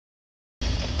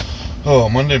Oh,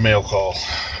 Monday mail call.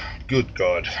 Good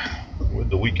God. Where'd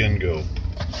the weekend go?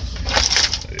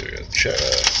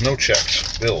 No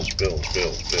checks. Bills.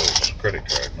 Credit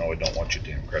card. No, I don't want your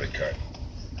damn credit card.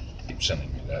 Keep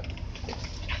sending me that.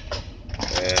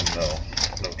 And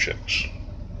no checks.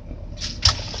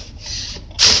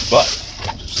 But,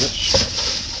 what is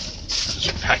this? It's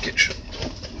a package.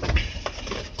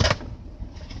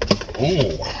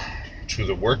 Ooh, to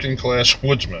the working class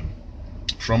woodsman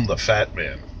from the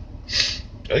Fatman.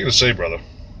 I gotta say, brother,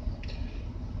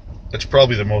 that's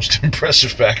probably the most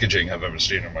impressive packaging I've ever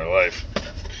seen in my life.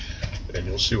 And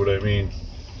you'll see what I mean.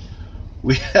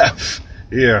 We have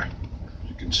here,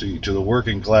 you can see, to the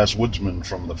working class woodsman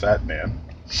from the Fatman.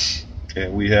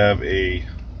 And we have a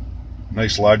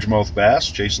nice largemouth bass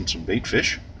chasing some bait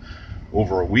fish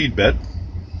over a weed bed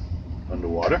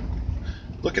underwater.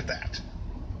 Look at that.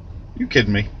 You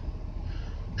kidding me?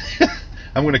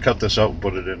 I'm going to cut this out and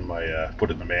put it in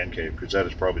the man cave, because that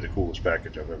is probably the coolest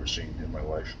package I've ever seen in my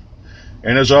life.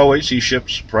 And as always, he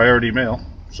ships priority mail,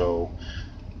 so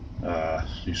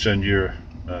you send your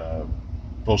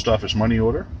post office money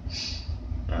order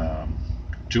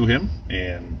to him,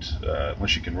 and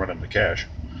unless you can run him the cash,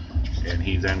 and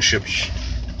he then ships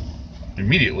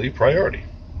immediately priority.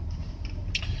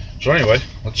 So anyway,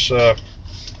 let's.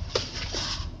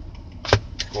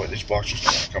 Boy, these boxes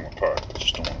don't want to come apart. I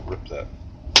just don't want to rip that.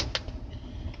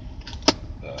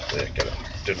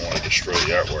 Didn't want to destroy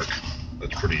the artwork.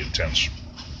 That's pretty intense.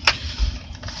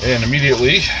 And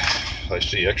immediately, I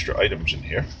see extra items in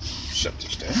here. Set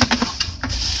this down.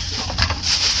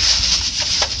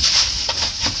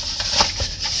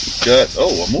 Got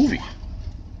a movie.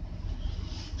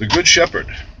 The Good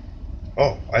Shepherd.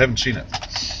 Oh, I haven't seen it.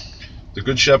 The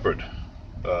Good Shepherd.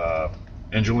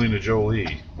 Angelina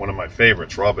Jolie, one of my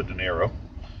favorites, Robert De Niro,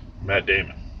 Matt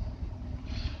Damon.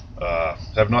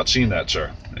 Have not seen that,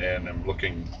 sir, and I'm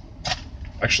looking.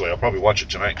 Actually, I'll probably watch it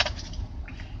tonight.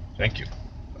 Thank you.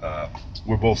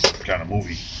 We're both kind of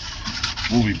movie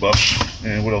buffs.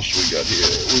 And what else do we got here?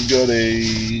 We've got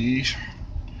a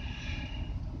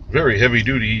very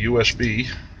heavy-duty USB.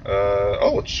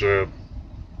 It's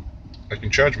I can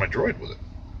charge my droid with it,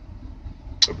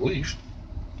 I believe.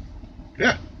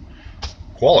 Yeah,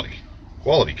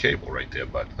 quality cable right there.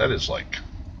 But that is like,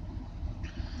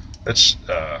 that's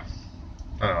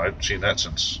I don't know. I've seen that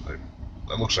since.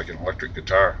 That looks like an electric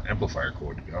guitar amplifier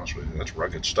cord, to be honest with you. That's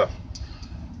rugged stuff.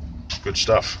 Good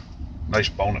stuff. Nice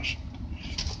bonus.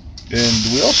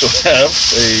 And we also have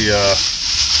a.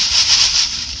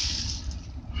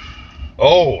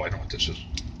 I know what this is.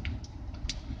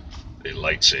 A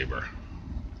lightsaber.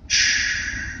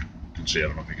 You can see. I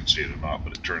don't know if you can see it or not,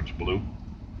 but it turns blue.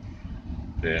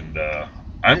 And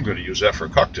I'm going to use that for a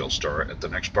cocktail stir at the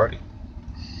next party.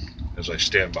 As I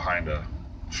stand behind a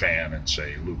fan and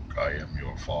say, "Luke, I am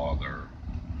your father,"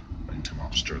 and come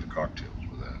out and stir the cocktails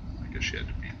with that. I guess you had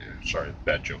to be there. Sorry,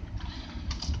 bad joke.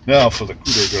 Now for the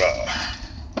coup de grace.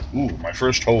 Ooh, my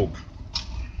first Hogue.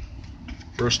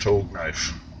 First Hogue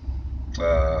knife.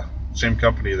 Same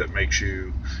company that makes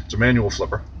it's a manual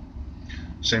flipper.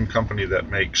 Same company that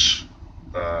makes,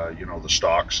 the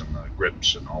stocks and the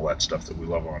grips and all that stuff that we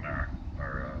love on our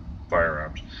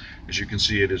firearms. As you can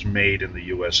see, it is made in the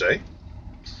USA.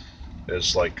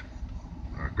 As like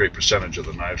a great percentage of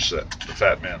the knives that the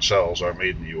Fatman sells are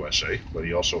made in the USA, but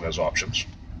he also has options.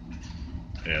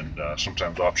 And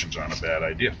sometimes options aren't a bad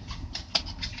idea.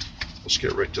 Let's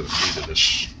get right to the meat of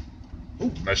this.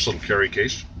 Ooh, nice little carry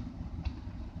case.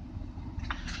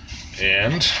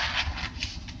 And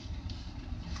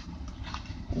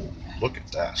ooh, look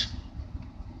at that.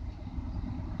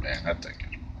 Man, that thing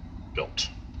is built.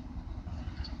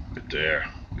 Right there.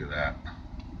 Look at that.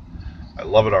 I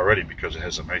love it already because it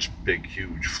has a nice big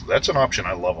huge. That's an option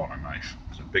I love on a knife.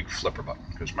 It's a big flipper button,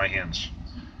 because my hands,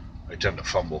 I tend to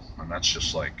fumble, and that's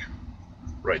just like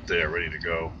right there, ready to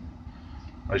go.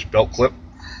 Nice belt clip.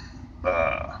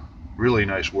 Really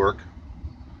nice work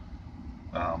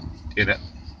in it.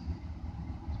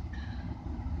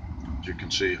 As you can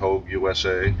see, Hogue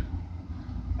USA.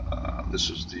 This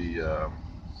is the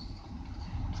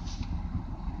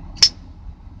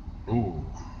ooh,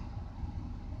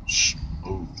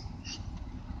 smooth.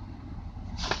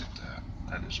 Look at that.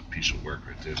 That is a piece of work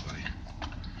right there, buddy.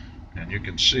 And you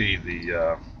can see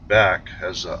the back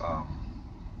has a.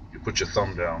 You put your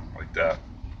thumb down like that.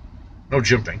 No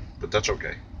jimping, but that's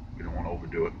okay. We don't want to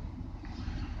overdo it.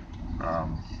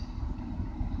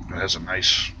 It has a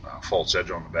nice false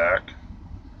edge on the back.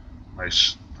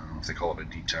 Nice, I don't know if they call it a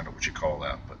D10 or what you call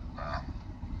that, but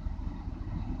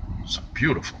it's a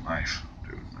beautiful knife,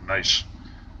 dude. A nice,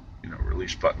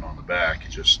 release button on the back. You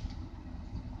just,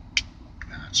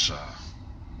 man, It's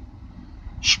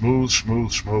smooth,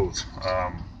 smooth, smooth.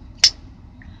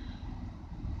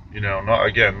 You know,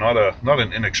 not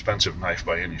an inexpensive knife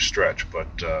by any stretch,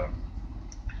 but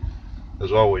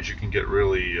as always, you can get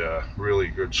really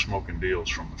good smoking deals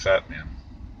from the Fatman.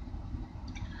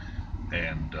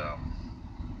 And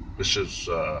this is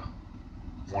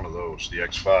one of those, the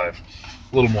X5.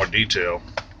 A little more detail.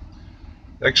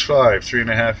 X5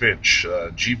 3.5 inch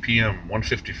GPM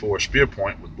 154 spear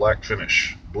point with black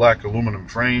finish, black aluminum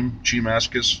frame,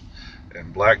 Chimascus,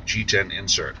 and black G10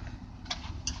 insert.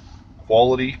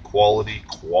 Quality, quality,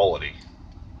 quality.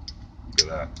 Look at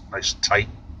that. Nice tight.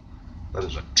 That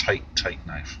is a tight, tight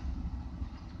knife.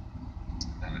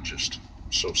 And it just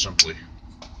so simply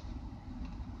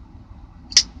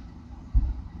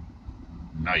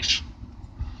nice.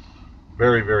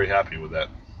 Very, very happy with that,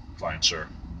 fine sir.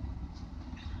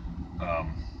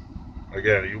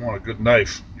 Again, you want a good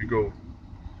knife, you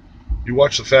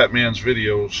watch the Fatman's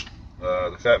videos,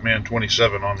 the Fatman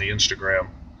 27 on the Instagram,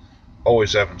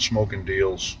 always having smoking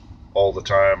deals all the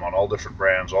time on all different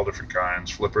brands, all different kinds,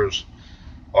 flippers,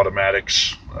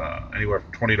 automatics, anywhere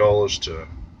from $20 to,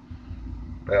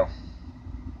 well,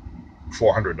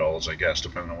 $400, I guess,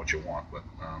 depending on what you want. But,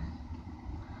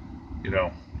 you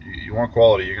know, you want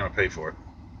quality, you're going to pay for it.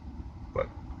 But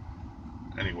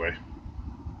anyway,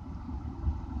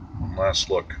 one last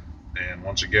look. And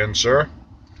once again, sir,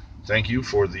 thank you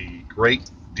for the great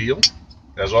deal,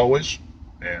 as always.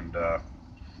 And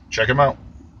check him out.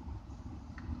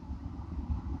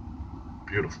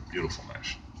 Beautiful, beautiful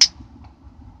knife.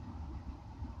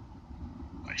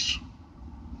 Nice.